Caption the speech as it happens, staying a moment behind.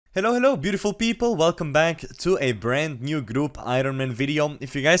Hello beautiful people, welcome back to a brand new group Ironman video.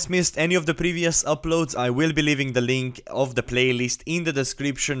 If you guys missed any of the previous uploads, I will be leaving the link of the playlist in the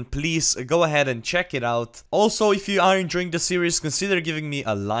description. Please go ahead and check it out. Also, if you are enjoying the series, consider giving me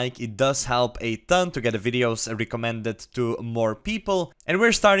a like. It does help a ton to get the videos recommended to more people. And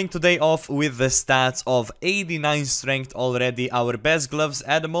we're starting today off with the stats of 89 strength already. Our best gloves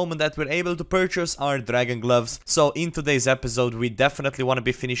at the moment that we're able to purchase are dragon gloves. So in today's episode, we definitely want to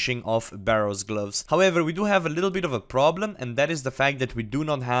be finishing off Barrow's gloves. However, we do have a little bit of a problem, and that is the fact that we do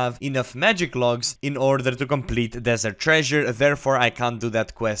not have enough magic logs in order to complete Desert Treasure. Therefore, I can't do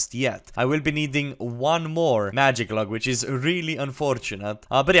that quest yet. I will be needing one more magic log, which is really unfortunate.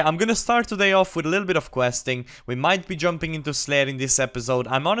 But yeah, I'm gonna start today off with a little bit of questing. We might be jumping into Slayer in this episode.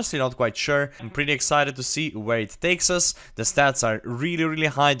 I'm honestly not quite sure. I'm pretty excited to see where it takes us. The stats are really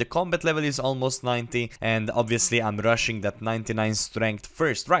high. The combat level is almost 90, and obviously I'm rushing that 99 strength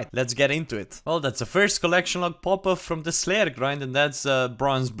first. Right, let's get into it. Well, that's the first collection log pop-up from the Slayer grind, and that's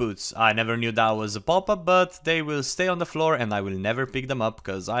bronze boots. I never knew that was a pop-up, but they will stay on the floor and I will never pick them up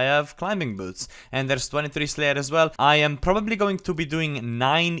because I have climbing boots. And there's 23 Slayer as well. I am probably going to be doing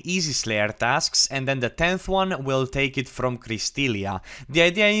 9 easy Slayer tasks, and then the 10th one will take it from Cristelia. The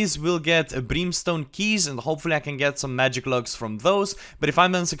idea is we'll get brimstone keys and hopefully I can get some magic logs from those, but if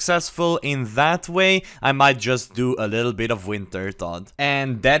I'm unsuccessful in that way, I might just do a little bit of Winter Todd.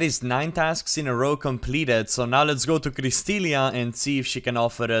 And that is 9 tasks in a row completed, so now let's go to Cristelia and see if she can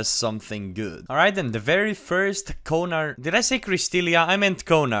offer us something good. Alright then, the very first Konar... Did I say Cristelia? I meant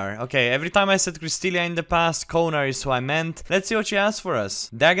Konar. Okay, every time I said Cristelia in the past, Konar is who I meant. Let's see what she has for us.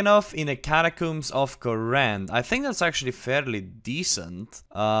 Daganov in the Catacombs of Korand. I think that's actually fairly decent.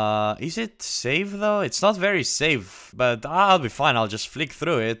 Is it safe though? It's not very safe, but I'll be fine. I'll just flick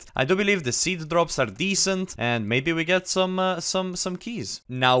through it. I do believe the seed drops are decent, and maybe we get some keys.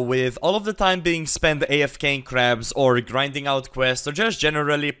 Now, with all of the time being spent AFKing crabs or grinding out quests or just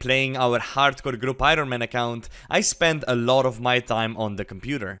generally playing our hardcore group Ironman account, I spend a lot of my time on the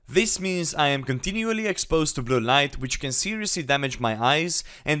computer. This means I am continually exposed to blue light, which can seriously damage my eyes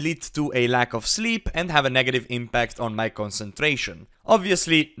and lead to a lack of sleep and have a negative impact on my concentration.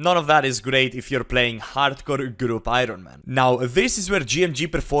 Obviously, none of that is great if you're playing hardcore group Ironman. Now, this is where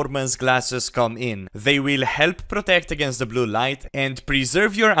GMG performance glasses come in. They will help protect against the blue light and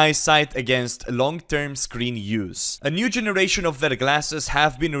preserve your eyesight against long-term screen use. A new generation of their glasses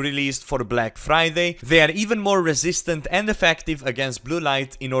have been released for Black Friday. They are even more resistant and effective against blue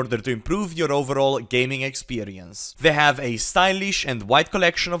light in order to improve your overall gaming experience. They have a stylish and wide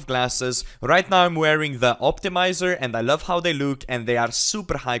collection of glasses. Right now I'm wearing the Optimizer and I love how they look, and they are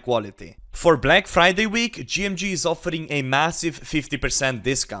super high quality. For Black Friday week, GMG is offering a massive 50%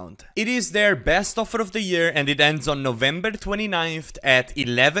 discount. It is their best offer of the year and it ends on November 29th at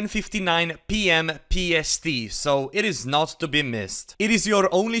 11:59 PM PST, so it is not to be missed. It is your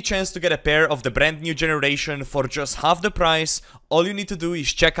only chance to get a pair of the brand new generation for just half the price. All you need to do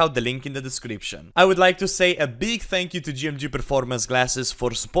is check out the link in the description. I would like to say a big thank you to GMG Performance Glasses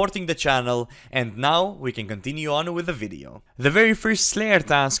for supporting the channel, and now we can continue on with the video. The very first Slayer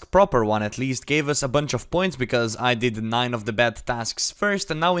task, proper one at least, gave us a bunch of points because I did 9 of the bad tasks first,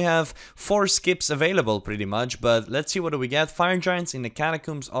 and now we have 4 skips available pretty much, but let's see what do we get. Fire Giants in the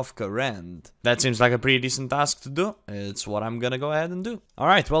Catacombs of Korand. That seems like a pretty decent task to do. It's what I'm gonna go ahead and do.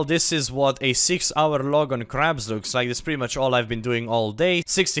 Alright, well this is what a 6-hour log on crabs looks like. That's pretty much all I've been doing all day.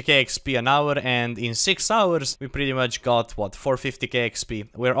 60k XP an hour, and in 6 hours we pretty much got what, 450k XP.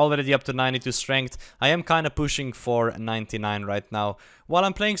 We're already up to 92 strength. I am kind of pushing for 99 right now while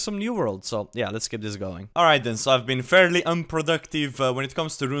I'm playing some New World, so yeah, let's keep this going. Alright then, so I've been fairly unproductive when it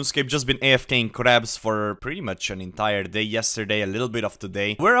comes to RuneScape, just been AFKing crabs for pretty much an entire day yesterday, a little bit of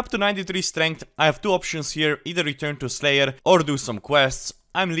today. We're up to 93 strength. I have 2 options here, either return to Slayer or do some quests.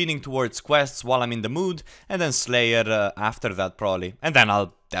 I'm leaning towards quests while I'm in the mood, and then Slayer after that probably, and then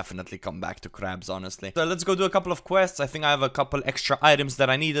I'll definitely come back to crabs, honestly. So let's go do a couple of quests. I think I have a couple extra items that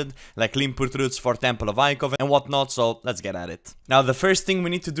I needed, like Limpurt roots for Temple of Ikov and whatnot, so let's get at it. Now the first thing we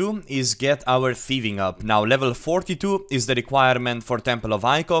need to do is get our thieving up. Now level 42 is the requirement for Temple of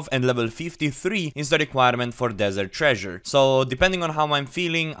Ikov, and level 53 is the requirement for Desert Treasure. So depending on how I'm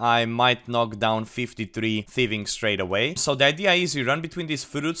feeling, I might knock down 53 thieving straight away. So the idea is you run between these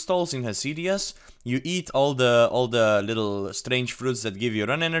fruit stalls in Hasidius, you eat all the little strange fruits that give you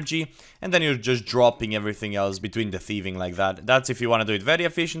run energy, and then you're just dropping everything else between the thieving like that. That's if you want to do it very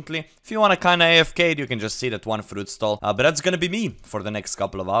efficiently. If you want to kind of AFK, you can just sit at one fruit stall. But that's gonna be me for the next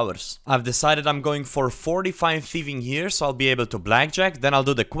couple of hours. I've decided I'm going for 45 thieving here, so I'll be able to blackjack, then I'll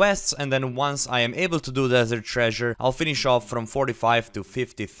do the quests, and then once I am able to do desert treasure, I'll finish off from 45 to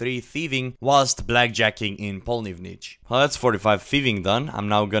 53 thieving whilst blackjacking in Polnivnich. Well, that's 45 thieving done. I'm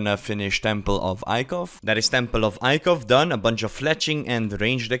now gonna finish Temple of Ikov. That is Temple of Ikov done. A bunch of fletching and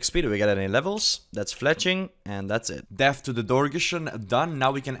ranged XP. Do we get any levels? That's fletching, and that's it. Death to the Dorgeshen done.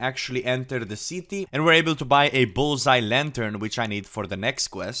 Now we can actually enter the city, and we're able to buy a bullseye lantern, which I need for the next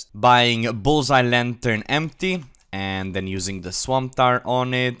quest. Buying bullseye lantern empty, and then using the swamp tar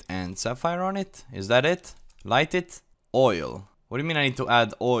on it and sapphire on it. Is that it? Light it. Oil. What do you mean I need to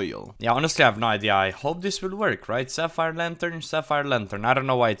add oil? Yeah, honestly, I have no idea. I hope this will work, right? Sapphire lantern, sapphire lantern. I don't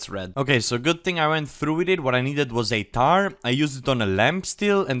know why it's red. Okay, so good thing I went through with it. What I needed was a tar. I used it on a lamp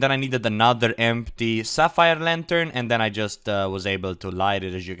still, and then I needed another empty sapphire lantern, and then I just was able to light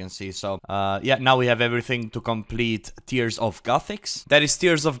it, as you can see. So, yeah, now we have everything to complete Tears of Gothics. That is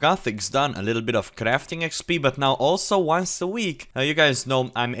Tears of Gothics done. A little bit of crafting XP, but now also once a week. You guys know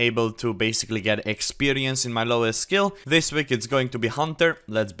I'm able to basically get experience in my lowest skill. This week it's going to be Hunter.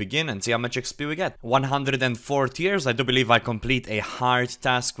 Let's begin and see how much XP we get. 104 tiers. I do believe I complete a hard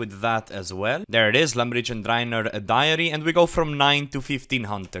task with that as well. There it is, Lumberich and Reiner Diary, and we go from 9 to 15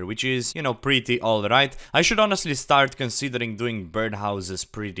 Hunter, which is, you know, pretty alright. I should honestly start considering doing birdhouses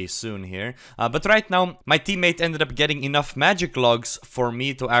pretty soon here. But right now, my teammate ended up getting enough magic logs for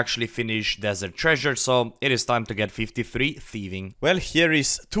me to actually finish Desert Treasure, so it is time to get 53 thieving. Well, here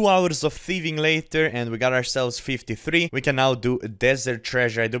is 2 hours of thieving later, and we got ourselves 53. We can now do Desert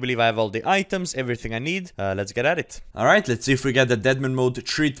Treasure. I do believe I have all the items, everything I need. Let's get at it. Alright, let's see if we get the Deadman mode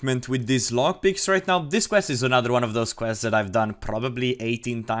treatment with these lockpicks right now. This quest is another one of those quests that I've done probably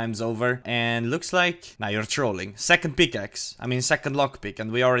 18 times over, and looks like... Nah, you're trolling. Second pickaxe. I mean, second lockpick,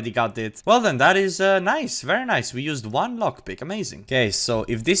 and we already got it. Well then, that is nice. Very nice. We used one lockpick. Amazing. Okay, so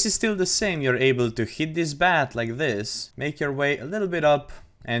if this is still the same, you're able to hit this bat like this, make your way a little bit up,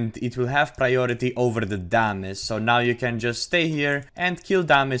 and it will have priority over the Damis. So now you can just stay here and kill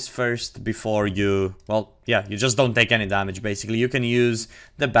Damis first before you... Well, yeah, you just don't take any damage, basically. You can use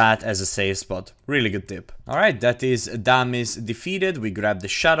the bat as a safe spot. Really good tip. Alright, that is Damis defeated. We grab the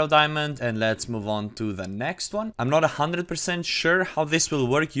Shadow Diamond and let's move on to the next one. I'm not 100% sure how this will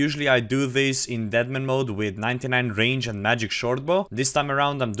work. Usually I do this in Deadman mode with 99 range and magic shortbow. This time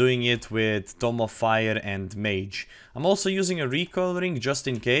around I'm doing it with Tome of Fire and Mage. I'm also using a recoil ring just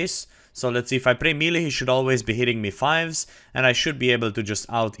in case. So let's see, if I pray melee, he should always be hitting me 5s, and I should be able to just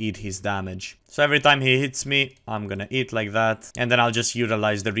out-eat his damage. So every time he hits me, I'm gonna eat like that, and then I'll just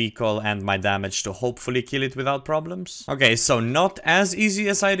utilize the recoil and my damage to hopefully kill it without problems. Okay, so not as easy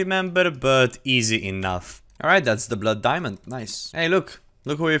as I remember, but easy enough. Alright, that's the Blood Diamond. Nice. Hey, look.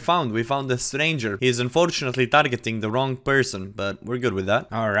 Look who we found. We found a stranger. He is unfortunately targeting the wrong person, but we're good with that.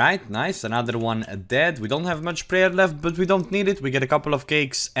 Alright, nice. Another one dead. We don't have much prayer left, but we don't need it. We get a couple of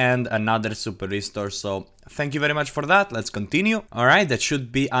cakes and another super restore, so thank you very much for that. Let's continue. Alright, that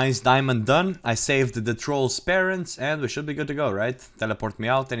should be Ice Diamond done. I saved the troll's parents, and we should be good to go, right? Teleport me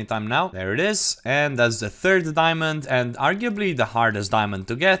out anytime now. There it is. And that's the third diamond, and arguably the hardest diamond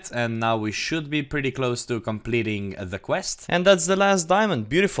to get. And now we should be pretty close to completing the quest. And that's the last diamond.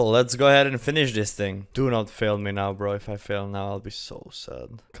 Beautiful. Let's go ahead and finish this thing. Do not fail me now, bro. If I fail now, I'll be so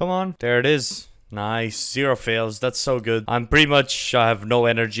sad. Come on. There it is. Nice. 0 fails. That's so good. I'm pretty much... I have no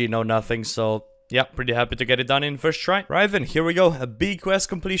energy, no nothing, so... Yeah, pretty happy to get it done in first try. Right then, here we go. A big quest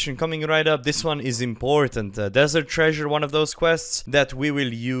completion coming right up. This one is important. Desert Treasure, one of those quests that we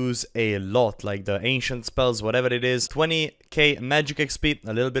will use a lot. Like the ancient spells, whatever it is. 20k magic XP,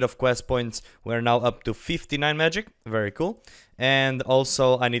 a little bit of quest points. We're now up to 59 magic. Very cool. And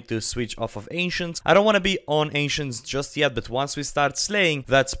also, I need to switch off of Ancients. I don't want to be on Ancients just yet, but once we start slaying,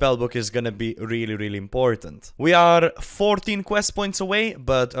 that spellbook is gonna be really, really important. We are 14 quest points away,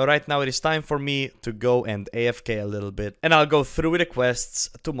 but right now it is time for me to go and AFK a little bit. And I'll go through with the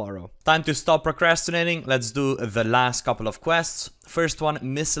quests tomorrow. Time to stop procrastinating. Let's do the last couple of quests. First one,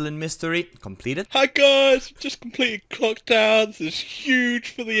 Missile and Mystery, completed. Hi guys, just completed Clock Tower. This is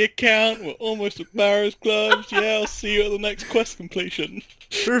huge for the account. We're almost at Barrow's Gloves. Yeah, I'll see you at the next quest completion.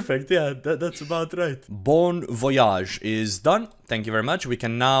 Perfect, yeah, that's about right. Bon Voyage is done. Thank you very much. We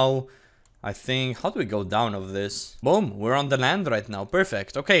can now I think, how do we go down of this? Boom, we're on the land right now,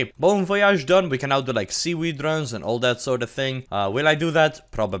 perfect. Okay, bon voyage done, we can now do like seaweed runs and all that sort of thing. Will I do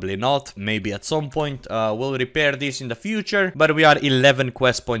that? Probably not, maybe at some point. We'll repair this in the future, but we are 11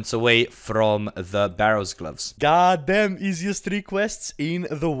 quest points away from the Barrows gloves. God damn, easiest 3 quests in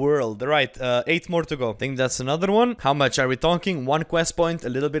the world. Right, 8 more to go. I think that's another one. How much are we talking? 1 quest point, a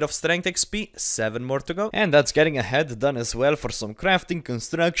little bit of strength XP, 7 more to go. And that's getting ahead done as well for some crafting,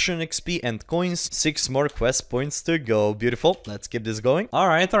 construction XP and coins. 6 more quest points to go. Beautiful. Let's keep this going.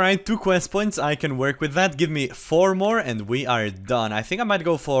 Alright, 2 quest points. I can work with that. Give me 4 more and we are done. I think I might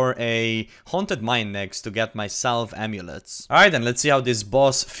go for a haunted mine next to get my salve amulets. Alright, then let's see how this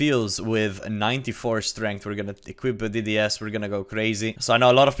boss feels with 94 strength. We're gonna equip a DDS. We're gonna go crazy. So I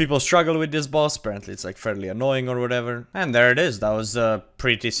know a lot of people struggle with this boss. Apparently it's like fairly annoying or whatever. And there it is. That was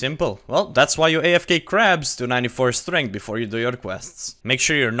pretty simple. Well, that's why you AFK crabs to 94 strength before you do your quests. Make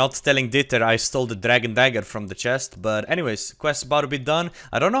sure you're not telling Dieter I stole the dragon dagger from the chest. But anyways, quest about to be done.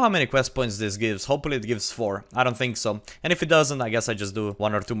 I don't know how many quest points this gives. Hopefully it gives 4. I don't think so. And if it doesn't, I guess I just do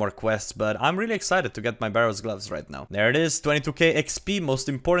 1 or 2 more quests. But I'm really excited to get my Barrows gloves right now. There it is, 22k XP. Most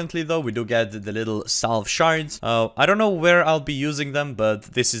importantly though, we do get the little salve shards. I don't know where I'll be using them, but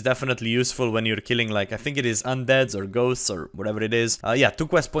this is definitely useful when you're killing, like, I think it is undeads or ghosts or whatever it is. Yeah, 2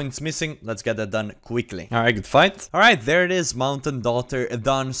 quest points missing. Let's get that done quickly. Alright, good fight. Alright, there it is, Mountain Daughter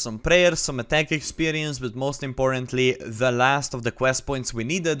done. Some prayers, some attack experience, but most importantly, the last of the quest points we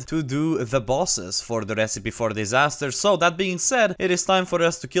needed to do the bosses for the recipe for disaster. So that being said, it is time for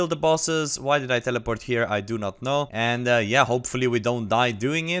us to kill the bosses. Why did I teleport here? I do not know. And yeah, hopefully we don't die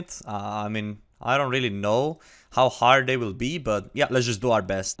doing it. I mean, I don't really know how hard they will be, but yeah, let's just do our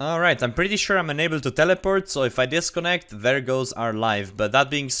best. Alright, I'm pretty sure I'm unable to teleport, so if I disconnect, there goes our life. But that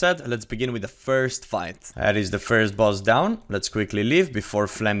being said, let's begin with the first fight. That is the first boss down. Let's quickly leave before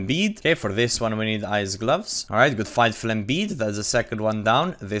Flambeed. Okay, for this one we need ice gloves. Alright, good fight, Flambeed. That's the second one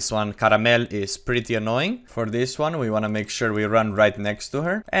down. This one, Caramel, is pretty annoying. For this one, we want to make sure we run right next to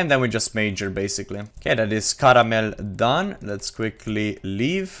her. And then we just major, basically. Okay, that is Caramel done. Let's quickly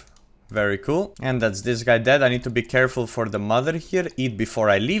leave. Very cool. And that's this guy dead. I need to be careful for the mother here. Eat before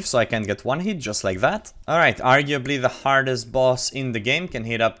I leave so I can get 1 hit just like that. Alright, arguably the hardest boss in the game, can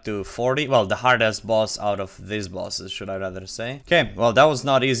hit up to 40. Well, the hardest boss out of these bosses, should I rather say. Okay, well that was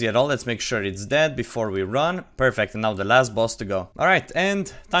not easy at all. Let's make sure it's dead before we run. Perfect, and now the last boss to go. Alright,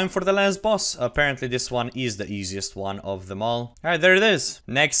 and time for the last boss. Apparently this one is the easiest one of them all. Alright, there it is.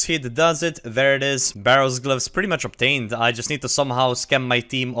 Next hit does it. There it is. Barrows gloves pretty much obtained. I just need to somehow scam my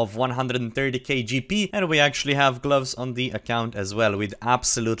team of 130k GP, and we actually have gloves on the account as well with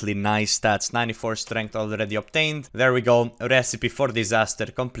absolutely nice stats. 94 strength already obtained. There we go. Recipe for disaster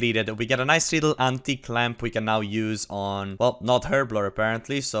completed. We get a nice little antique lamp we can now use on, well, not Herblore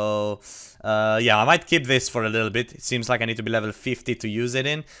apparently, so yeah, I might keep this for a little bit. It seems like I need to be level 50 to use it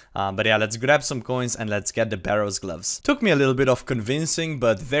in. But yeah, let's grab some coins and let's get the Barrows gloves. Took me a little bit of convincing,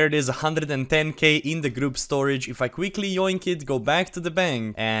 but there it is, 110k in the group storage. If I quickly yoink it, go back to the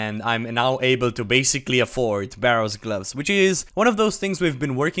bank, and I'm now able to basically afford Barrows gloves, which is one of those things we've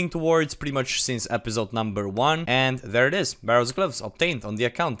been working towards pretty much since episode number 1. And there it is, Barrows gloves obtained on the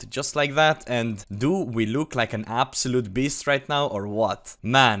account, just like that. And do we look like an absolute beast right now or what?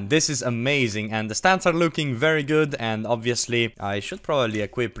 Man, this is amazing, and the stats are looking very good. And obviously I should probably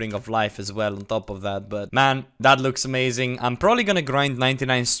equip Ring of Life as well on top of that, but man, that looks amazing. I'm probably gonna grind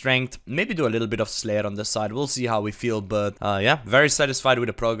 99 strength, maybe do a little bit of Slayer on the side. We'll see how we feel, but yeah, very satisfied with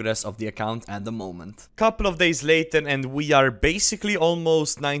the progress of the account at the moment. Couple of days later and we are basically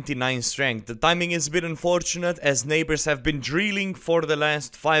almost 99 strength. The timing is a bit unfortunate as neighbors have been drilling for the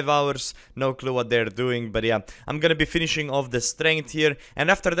last 5 hours. No clue what they're doing, but yeah, I'm gonna be finishing off the strength here, and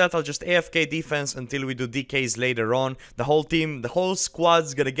after that I'll just AFK defense until we do DKs later on. The whole team, the whole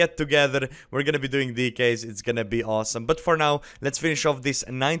squad's gonna get together. We're gonna be doing DKs. It's gonna be awesome. But for now, let's finish off this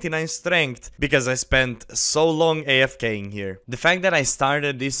 99 strength because I spent so long AFKing here. The fact that I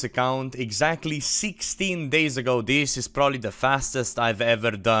started this account exactly 16 days ago, this is probably the fastest I've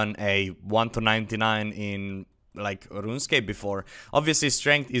ever done a 1 to 99 in like RuneScape before. Obviously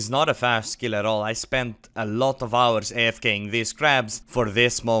strength is not a fast skill at all. I spent a lot of hours AFKing these crabs for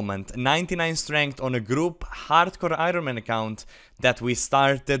this moment. 99 strength on a group hardcore Ironman account that we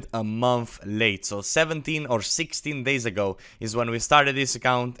started a month late. So 17 or 16 days ago is when we started this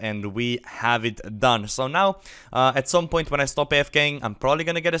account and we have it done. So now at some point when I stop AFKing, I'm probably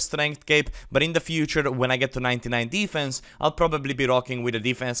gonna get a strength cape, but in the future when I get to 99 defense, I'll probably be rocking with a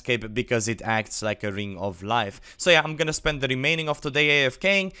defense cape because it acts like a Ring of Life. So yeah, I'm gonna spend the remaining of today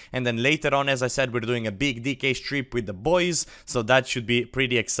AFKing, and then later on, as I said, we're doing a big DK trip with the boys, so that should be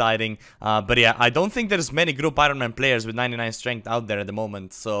pretty exciting. But yeah, I don't think there's many group Ironman players with 99 strength out there at the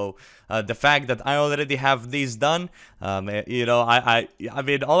moment, so the fact that I already have these done, you know, I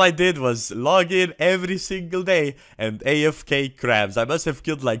mean, all I did was log in every single day and AFK crabs. I must have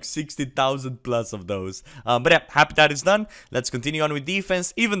killed like 60,000 plus of those. But yeah, happy that it's done. Let's continue on with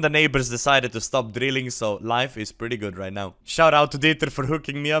defense. Even the neighbors decided to stop drilling, so life is pretty good right now. Shout out to Dieter for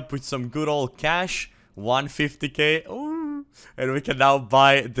hooking me up with some good old cash. 150k. Ooh. And we can now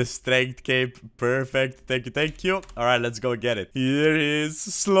buy the strength cape. Perfect. Thank you, thank you. Alright, let's go get it. Here is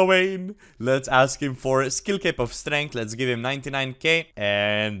Sloane. Let's ask him for a skill cape of strength. Let's give him 99k.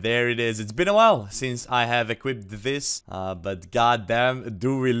 And there it is. It's been a while since I have equipped this. But goddamn,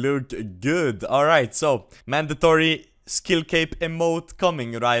 do we look good. Alright, so mandatory skill cape emote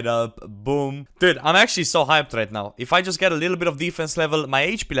coming right up. Boom. Dude, I'm actually so hyped right now. If I just get a little bit of defense level, my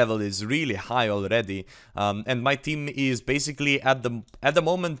HP level is really high already. And my team is basically at the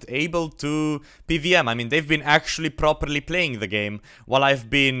moment able to PVM. I mean, they've been actually properly playing the game while I've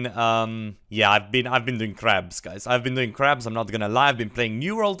been yeah, I've been doing crabs, guys. I've been doing crabs, I'm not gonna lie. I've been playing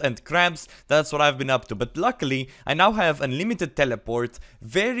New World and crabs. That's what I've been up to. But luckily, I now have unlimited teleport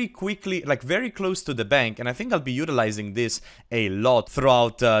very quickly, like very close to the bank, and I think I'll be utilizing this a lot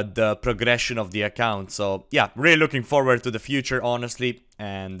throughout the progression of the account. So yeah, really looking forward to the future, honestly.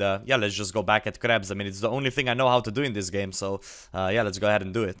 And yeah, let's just go back at crabs. I mean, it's the only thing I know how to do in this game, so yeah, let's go ahead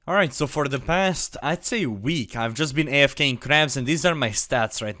and do it. Alright, so for the past, I'd say week, I've just been AFKing crabs, and these are my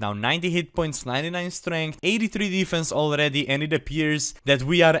stats right now. 90 hit points, 99 strength, 83 defense already, and it appears that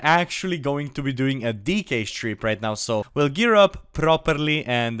we are actually going to be doing a DK strip right now. So we'll gear up properly,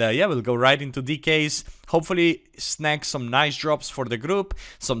 and yeah, we'll go right into DKs. Hopefully snag some nice drops for the group.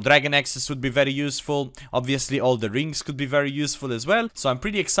 Some Dragon Axes would be very useful. Obviously all the rings could be very useful as well. So I'm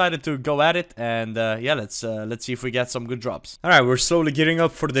pretty excited to go at it, and yeah, let's see if we get some good drops. Alright, we're slowly gearing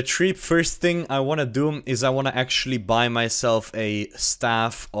up for the trip. First thing I want to do is I want to actually buy myself a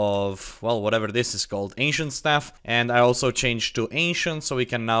staff of, well, whatever this is called, ancient staff. And I also changed to ancient, so we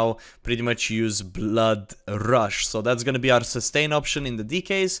can now pretty much use blood rush. So that's gonna be our sustain option in the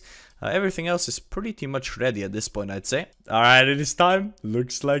DKs. Everything else is pretty much ready at this point, I'd say. Alright, it is time.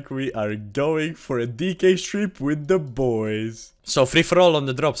 Looks like we are going for a DK strip with the boys. So free for all on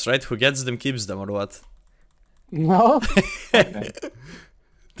the drops, right? Who gets them keeps them, or what? No.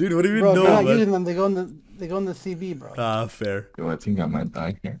 Dude, what do you Bro, know, they're not man? using them. They go in the CB, bro. Ah, fair. Yo, I think I might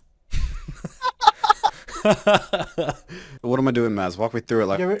die here. What am I doing, Maz? Walk me through it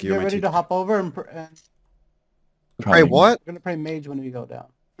like You're ready to hop over and Pray what? we're gonna pray mage when we go down.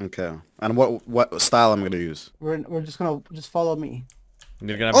 Okay. And what style I'm gonna use? We're just gonna follow me.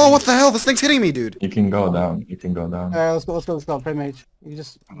 You're gonna Oh, what the hell? This thing's hitting me, dude. You can go down. You can go down. Alright, let's go. Pray mage. You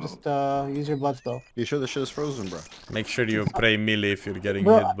just use your blood spell. You sure this shit is frozen, bro? make sure you pray melee if you're getting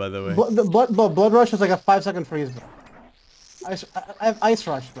Bro, hit, by the way. Blood rush is like a 5-second freeze, bro. I have ice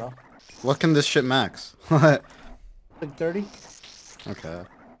rush, bro. What can this shit max? What? Like 30. Okay.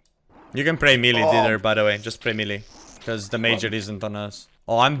 You can pray melee, Dieter, by the way. Just pray melee. Because the major isn't on us.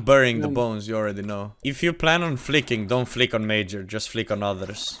 Oh, I'm burying the bones, you already know. If you plan on flicking, don't flick on major, just flick on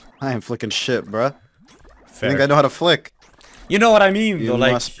others. I ain't flicking shit, bruh. Fair. I think I know how to flick. You know what I mean, You though,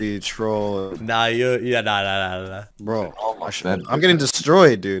 like... must be troll. Nah, nah. Bro, Almost I'm dead. getting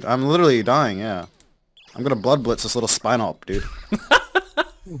destroyed, dude. I'm literally dying, yeah. I'm gonna blood blitz this little spine up, dude.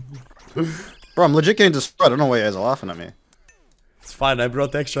 Bro, I'm legit getting destroyed. I don't know why you guys are laughing at me. It's fine, I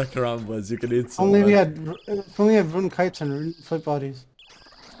brought extra karambas, you can eat some. Only we had rune kites and rune flip bodies.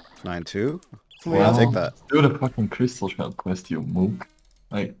 9-2? We I'll had- take that. Do the fucking crystal shell quest, you mook.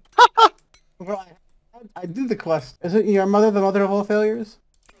 Like, Bro, I did the quest. Is it your mother the mother of all failures?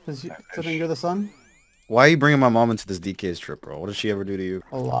 Because you're the son? Why are you bringing my mom into this DK's trip, bro? What did she ever do to you?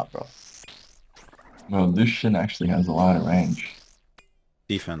 A lot, bro. well, this shit actually has a lot of range.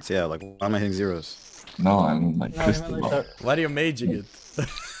 Defense, yeah. Like, why am I hitting zeros? No, I mean like No, I crystal. meant like that. Why are you maging it?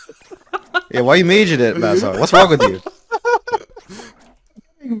 Yeah, why you maging it, Mazar? What's wrong with you?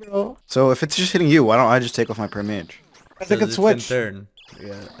 Bro. So if it's just hitting you, why don't I just take off my prayer mage? I think it's It can switch. turn.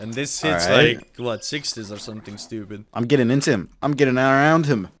 Yeah, and this hits Alright. like, what, 60s or something stupid. I'm getting into him. I'm getting around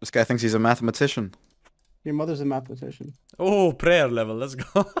him. This guy thinks he's a mathematician. Your mother's a mathematician. Oh, prayer level, let's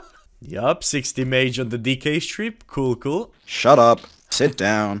go. Yup, 60 mage on the DK strip. Cool, cool. Shut up. Sit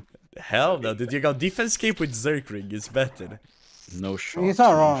down. Hell no, did you go defense cape with Zerkring? It's better. No I shot. mean, it's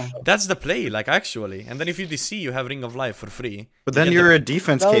not wrong. That's the play, like, actually. And then if you DC, you have Ring of Life for free. But then get you're the- a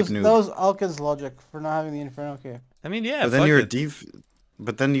defense That cape was noob. Alka's logic for not having the Inferno cape. I mean, yeah, But then fuck you're it.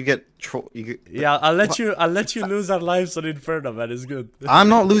 But then you get Yeah, I'll let you lose our lives on Inferno, man. It's good. I'm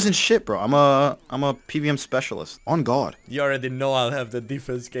not losing shit, bro. I'm a PVM specialist. On God. You already know I'll have the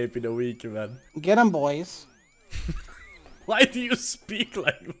defense cape in a week, man. Get him, boys. Why do you speak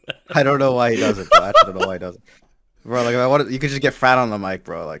like that? I don't know why he does it, bro. I actually don't know why he does it. Bro, like, if I wanted, you could just get Frat on the mic,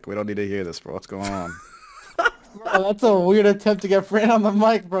 bro. Like, we don't need to hear this, bro. What's going on? Bro, that's a weird attempt to get Fran on the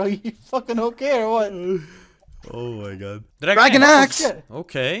mic, bro. You fucking okay or what? Oh my god. Dragon Axe! Shit.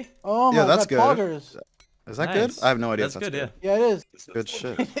 Okay. Oh my Yeah, that's god, good. poggers. Is that Nice. good? I have no idea That's if that's good, good. yeah. Yeah, it is. Good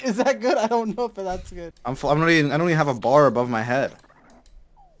shit. Is that good? I don't know if that's good. I don't even have a bar above my head.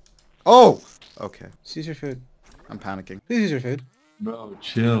 Oh! Okay. Seize your food. I'm panicking. Please use your food. Bro,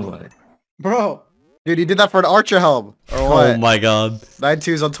 chill, like. Bro. Dude, you did that for an Archer helm. Or Oh what? my god.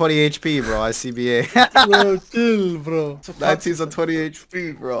 9-2's on 20 HP, bro. ICBA. Bro, chill, bro. 9-2's on 20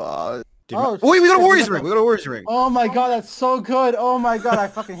 HP, bro. Dude, Oh, wait, we got a shit, Warriors ring. We got a Warriors ring. Oh my god, that's so good. Oh my god, I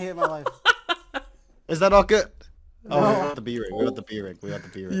fucking hate my life. Is that all good? Oh, No. we got the B ring. We got the B ring. We got the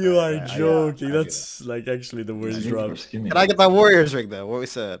B ring. You are Alright, joking. I do That's like actually the worst You're drop. skinny. Can I get that Warriors ring though? What we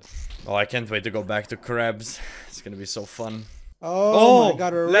said. Oh, I can't wait to go back to crabs. It's gonna be so fun. Oh, my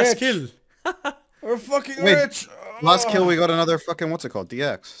god, we're last rich. kill. We're fucking Wait, rich. Last kill, we got another fucking what's it called?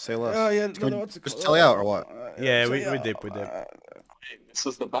 DX. Say less. Oh yeah, Can we what's it just called? tell you out or what? Yeah, we dip. This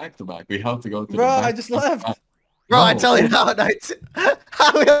is the back-to-back. We have to go to Bro, the I just left. Bro, I No. tell you now, Night.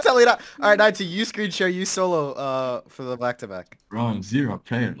 How we gonna tell you that? All right, Night. You screen share, you solo. For the back to back. Bro, I'm zero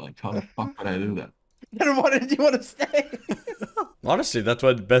player. Like, how the fuck would I do that? Then why did you want to stay? Honestly, that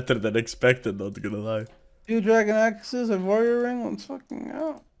went better than expected, not gonna lie. 2 dragon axes, a warrior ring, let's fucking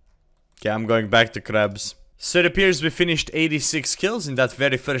go. Okay, I'm going back to crabs. So it appears we finished 86 kills in that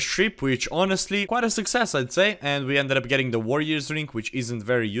very first trip, which honestly, quite a success I'd say, and we ended up getting the Warriors ring, which isn't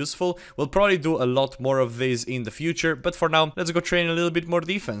very useful. We'll probably do a lot more of these in the future, but for now, let's go train a little bit more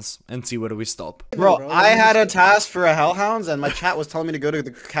defense and see where we stop. Bro, I had a task for a Hellhounds, and my chat was telling me to go to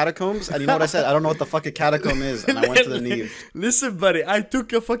the catacombs, and you know what I said? I don't know what the fuck a catacomb is, and I went to the Neve. Listen, buddy, I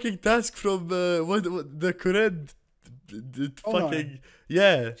took a fucking task from what the Quran. Fucking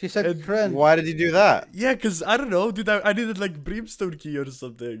yeah. She said and- friend. Why did you do that? Yeah, cause I don't know, dude. I needed like brimstone key or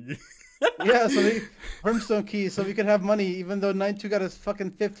something. Yeah, so we brimstone keys, so we could have money, even though 9-2 got his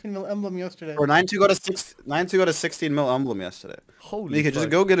fucking 15 mil emblem yesterday. Or 9-2 got a 9-2 got a 16 mil emblem yesterday. Holy Mika, fuck. just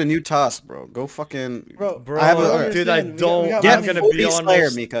go get a new task, bro. Go fucking. Bro, I have a- dude, I understand, don't. we got Get I'm gonna 40 be Slayer,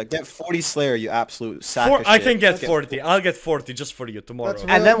 honest. Mika. Get 40 Slayer, you absolute sack of I shit. can get 40. I'll get 40 just for you tomorrow. That's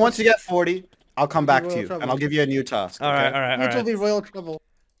And then once you get 40, I'll come back to Royal you, trouble. and I'll give you a new task. All right, okay? all right, all Which will be right. royal trouble.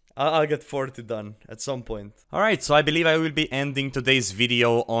 I'll get 40 done at some point. Alright, so I believe I will be ending today's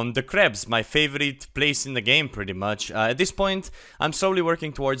video on the crabs, my favorite place in the game pretty much. At this point, I'm slowly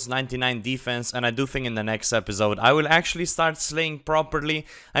working towards 99 defense, and I do think in the next episode I will actually start slaying properly.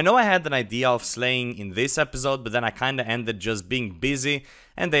 I know I had an idea of slaying in this episode, but then I kinda ended just being busy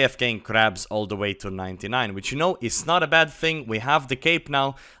and AFKing crabs all the way to 99, which you know is not a bad thing. We have the cape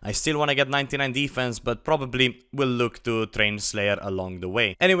now. I still want to get 99 defense, but probably will look to train Slayer along the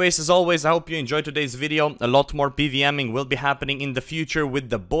way. Anyways, as always, I hope you enjoyed today's video. A lot more PVMing will be happening in the future with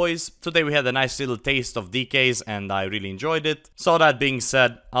the boys. Today we had a nice little taste of DKs and I really enjoyed it. So that being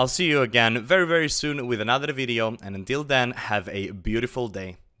said, I'll see you again very soon with another video, and until then, have a beautiful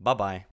day. Bye bye.